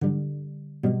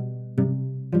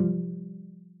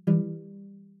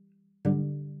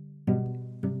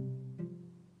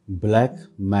Black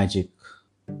magic,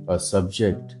 a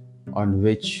subject on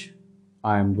which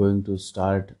I am going to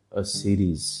start a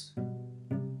series.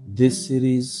 This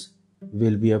series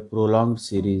will be a prolonged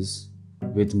series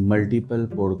with multiple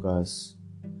podcasts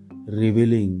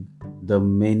revealing the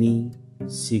many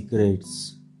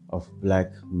secrets of black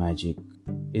magic.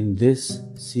 In this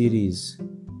series,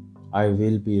 I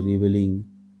will be revealing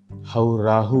how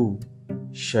Rahu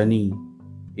Shani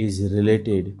is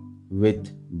related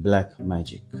with black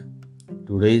magic.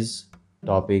 Today's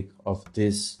topic of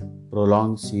this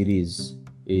prolonged series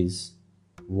is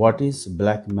what is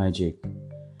black magic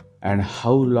and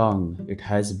how long it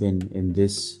has been in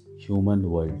this human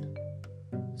world.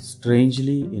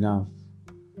 Strangely enough,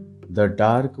 the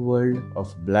dark world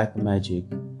of black magic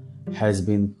has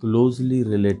been closely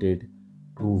related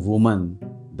to women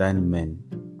than men.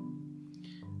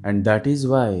 And that is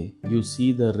why you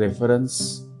see the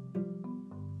reference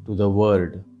to the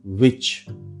word witch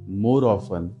more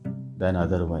often than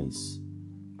otherwise.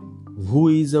 Who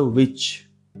is a witch?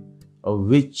 A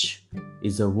witch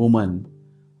is a woman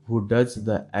who does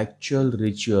the actual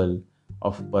ritual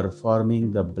of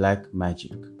performing the black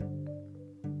magic.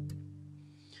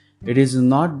 It is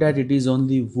not that it is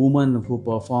only woman who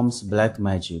performs black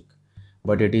magic,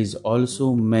 but it is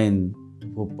also men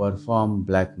who perform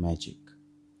black magic.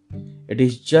 It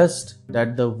is just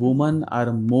that the women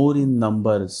are more in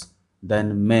numbers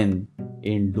than men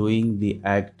in doing the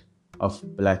act of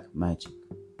black magic.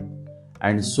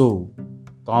 And so,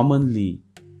 commonly,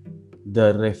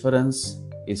 the reference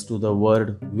is to the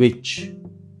word witch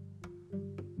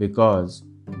because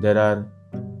there are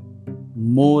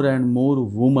more and more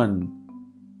women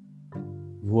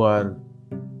who are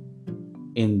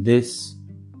in this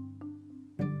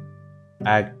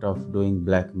act of doing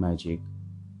black magic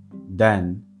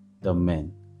than the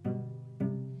men.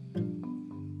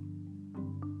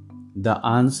 The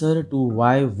answer to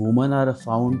why women are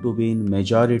found to be in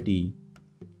majority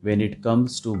when it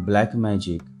comes to black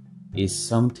magic is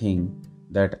something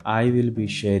that I will be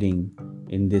sharing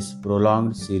in this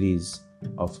prolonged series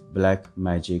of black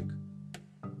magic.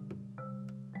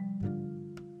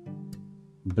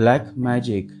 Black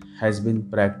magic has been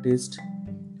practiced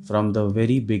from the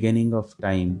very beginning of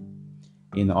time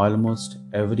in almost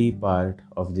every part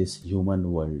of this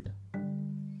human world.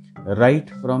 Right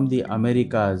from the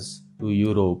Americas to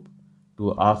Europe,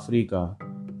 to Africa,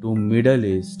 to Middle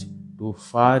East, to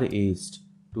Far East,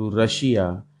 to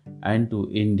Russia and to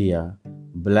India,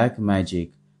 black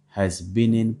magic has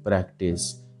been in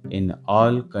practice in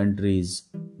all countries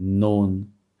known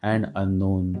and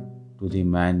unknown to the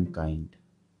mankind.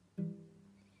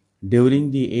 During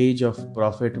the age of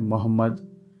Prophet Muhammad,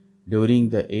 during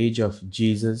the age of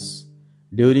Jesus,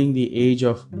 during the age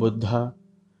of Buddha,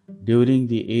 during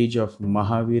the age of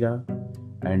Mahavira,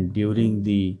 and during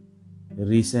the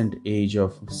recent age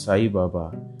of Sai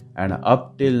Baba, and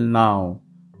up till now,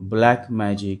 black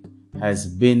magic has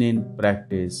been in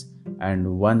practice,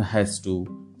 and one has to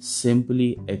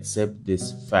simply accept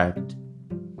this fact,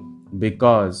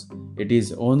 because it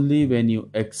is only when you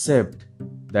accept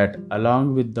that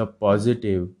along with the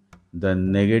positive, the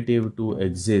negative too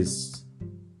exists,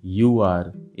 you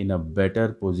are in a better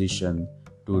position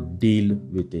to deal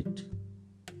with it.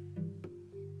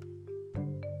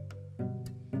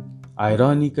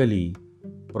 Ironically,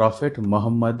 Prophet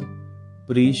Muhammad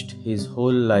preached his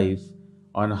whole life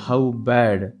on how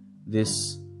bad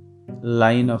this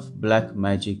line of black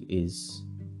magic is.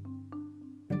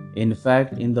 In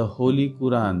fact, in the Holy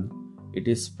Quran, it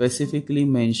is specifically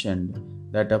mentioned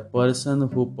that a person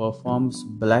who performs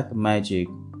black magic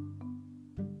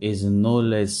is no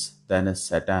less than a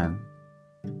Satan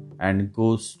and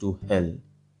goes to hell.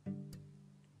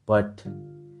 But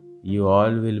you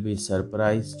all will be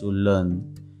surprised to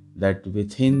learn that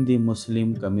within the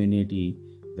Muslim community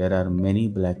there are many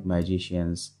black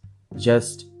magicians,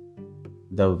 just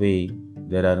the way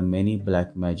there are many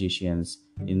black magicians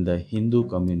in the Hindu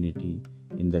community,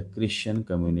 in the Christian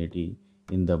community,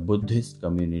 in the Buddhist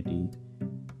community,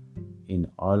 in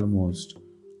almost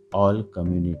all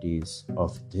communities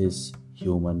of this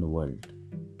human world.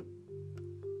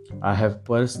 I have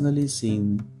personally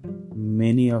seen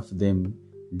many of them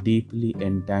deeply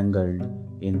entangled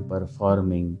in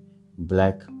performing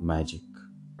black magic.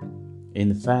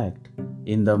 In fact,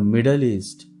 in the Middle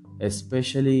East,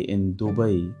 especially in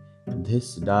Dubai,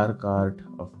 this dark art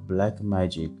of black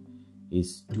magic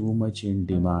is too much in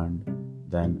demand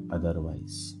than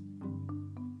otherwise.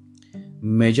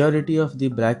 Majority of the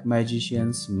black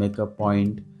magicians make a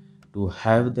point to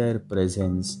have their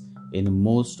presence in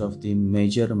most of the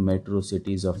major metro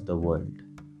cities of the world.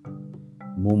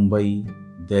 Mumbai,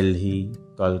 Delhi,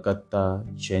 Kolkata,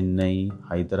 Chennai,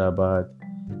 Hyderabad,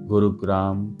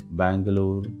 Gurugram,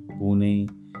 Bangalore, Pune,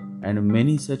 and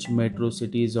many such metro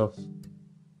cities of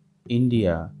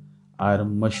India are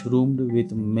mushroomed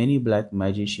with many black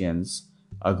magicians,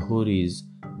 aghoris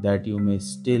that you may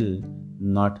still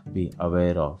not be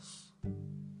aware of.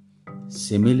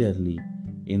 Similarly,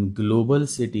 in global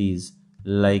cities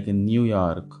like New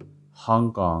York,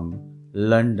 Hong Kong,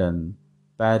 London,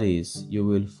 Paris, you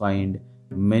will find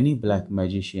many black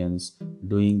magicians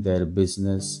doing their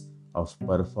business of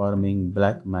performing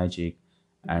black magic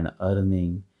and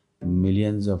earning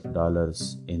millions of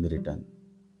dollars in return.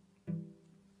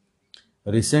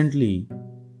 Recently,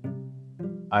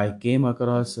 I came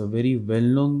across a very well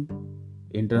known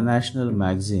international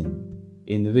magazine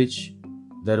in which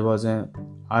there was an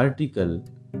article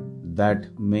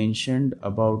that mentioned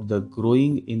about the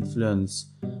growing influence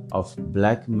of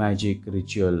black magic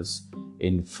rituals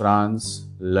in France,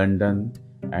 London,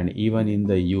 and even in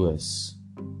the US.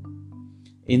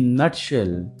 In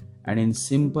nutshell and in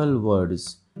simple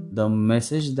words, the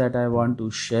message that I want to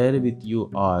share with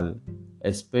you all,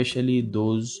 especially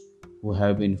those who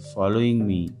have been following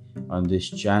me on this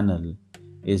channel,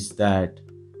 is that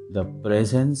the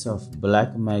presence of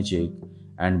black magic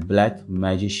and black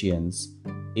magicians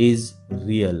is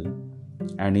real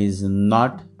and is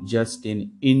not just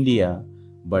in India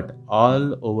but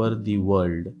all over the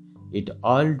world. It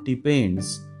all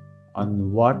depends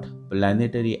on what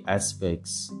planetary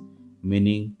aspects,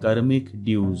 meaning karmic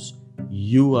dues,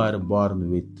 you are born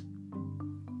with.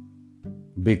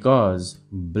 Because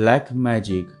black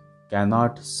magic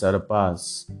cannot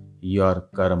surpass your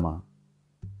karma,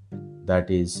 that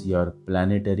is, your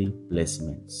planetary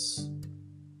placements.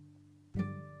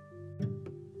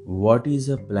 What is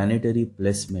a planetary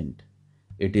placement?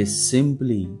 It is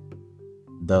simply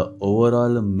the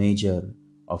overall measure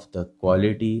of the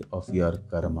quality of your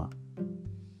karma.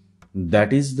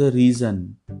 That is the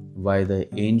reason why the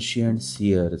ancient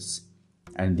seers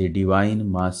and the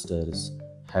divine masters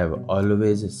have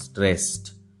always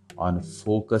stressed on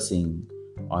focusing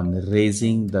on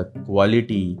raising the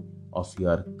quality of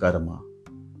your karma.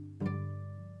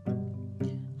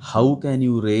 How can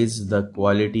you raise the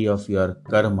quality of your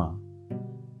karma?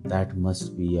 That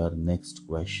must be your next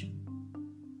question.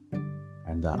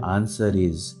 And the answer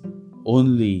is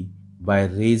only by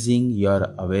raising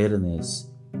your awareness,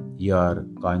 your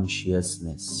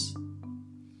consciousness.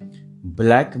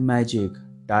 Black magic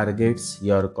targets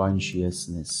your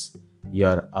consciousness,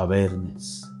 your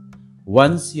awareness.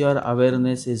 Once your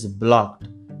awareness is blocked,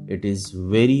 it is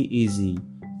very easy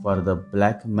for the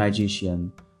black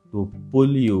magician to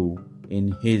pull you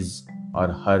in his or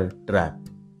her trap.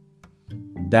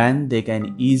 Then they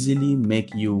can easily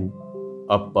make you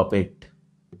a puppet.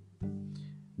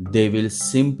 They will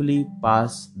simply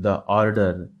pass the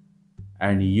order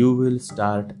and you will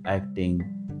start acting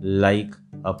like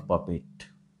a puppet.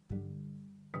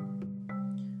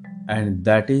 And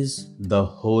that is the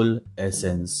whole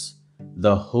essence,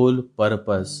 the whole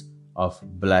purpose of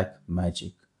black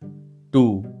magic,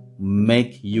 to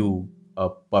make you a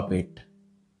puppet.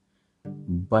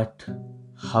 But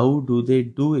how do they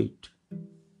do it?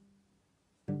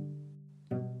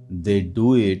 They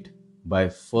do it by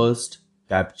first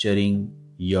capturing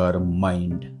your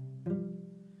mind.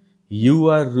 You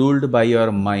are ruled by your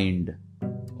mind.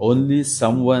 Only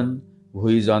someone who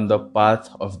is on the path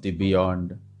of the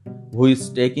beyond, who is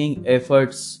taking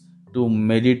efforts to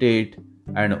meditate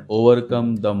and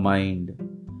overcome the mind,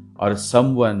 or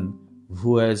someone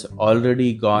who has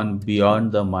already gone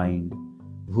beyond the mind,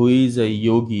 who is a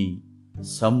yogi,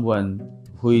 someone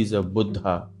who is a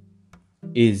Buddha,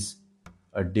 is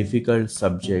a difficult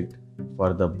subject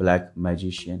for the black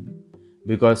magician,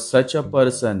 because such a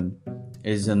person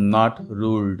is not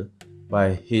ruled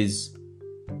by his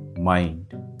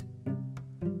mind.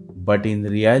 But in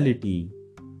reality,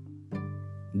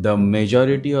 the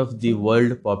majority of the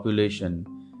world population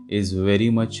is very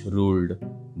much ruled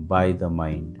by the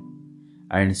mind.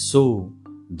 And so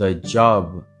the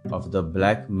job of the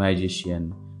black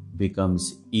magician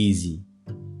becomes easy.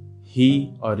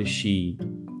 He or she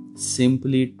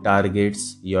simply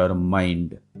targets your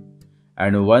mind.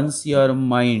 And once your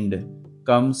mind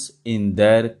comes in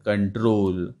their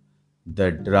control,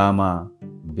 the drama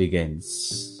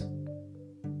begins.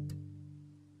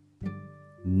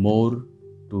 More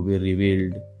to be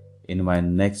revealed in my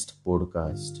next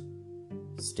podcast.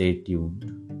 Stay tuned.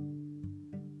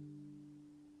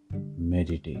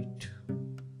 Meditate.